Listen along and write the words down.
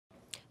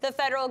The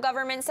federal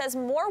government says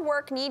more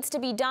work needs to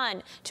be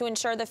done to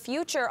ensure the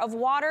future of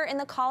water in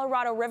the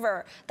Colorado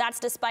River. That's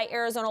despite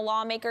Arizona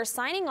lawmakers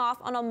signing off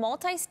on a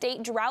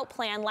multi-state drought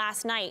plan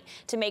last night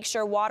to make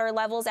sure water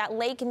levels at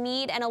Lake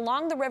Mead and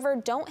along the river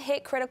don't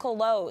hit critical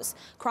lows.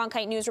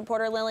 Cronkite News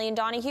reporter Lillian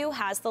Donahue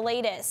has the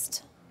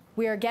latest.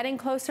 We are getting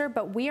closer,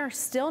 but we are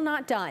still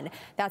not done.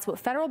 That's what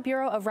Federal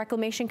Bureau of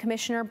Reclamation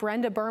Commissioner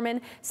Brenda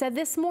Berman said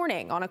this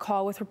morning on a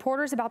call with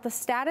reporters about the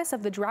status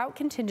of the drought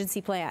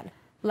contingency plan.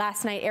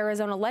 Last night,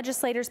 Arizona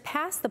legislators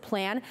passed the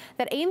plan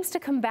that aims to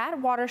combat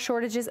water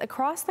shortages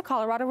across the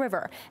Colorado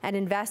River and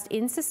invest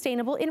in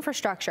sustainable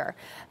infrastructure.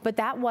 But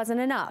that wasn't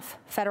enough.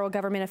 Federal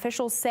government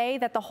officials say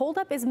that the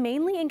holdup is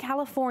mainly in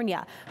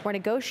California, where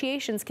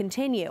negotiations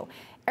continue.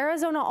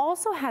 Arizona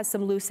also has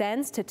some loose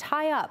ends to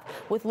tie up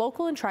with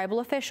local and tribal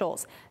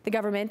officials. The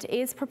government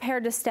is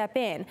prepared to step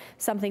in,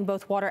 something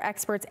both water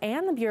experts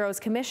and the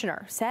Bureau's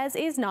commissioner says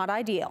is not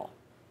ideal.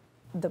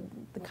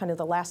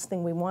 The last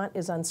thing we want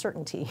is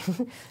uncertainty.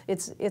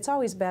 It's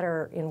always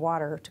better in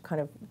water to kind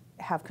of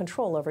have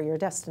control over your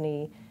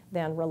destiny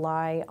than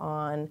rely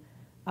on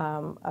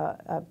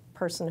a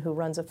person who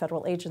runs a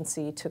federal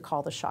agency to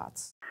call the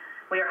shots.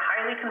 We are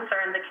highly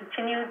concerned that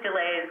continued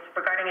delays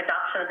regarding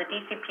adoption of the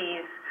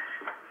DCPs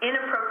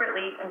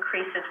inappropriately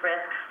increases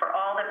risk for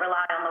all that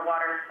rely on the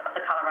waters of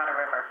the Colorado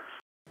River.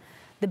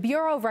 The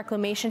Bureau of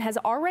Reclamation has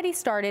already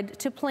started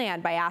to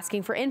plan by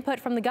asking for input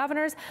from the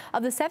governors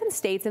of the 7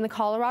 states in the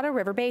Colorado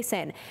River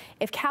Basin.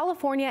 If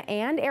California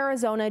and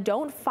Arizona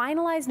don't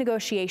finalize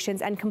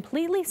negotiations and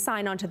completely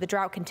sign on to the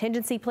drought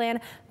contingency plan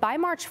by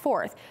March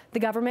 4th, the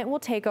government will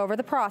take over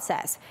the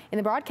process. In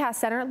the broadcast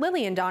center,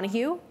 Lillian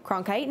Donahue,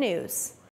 Cronkite News.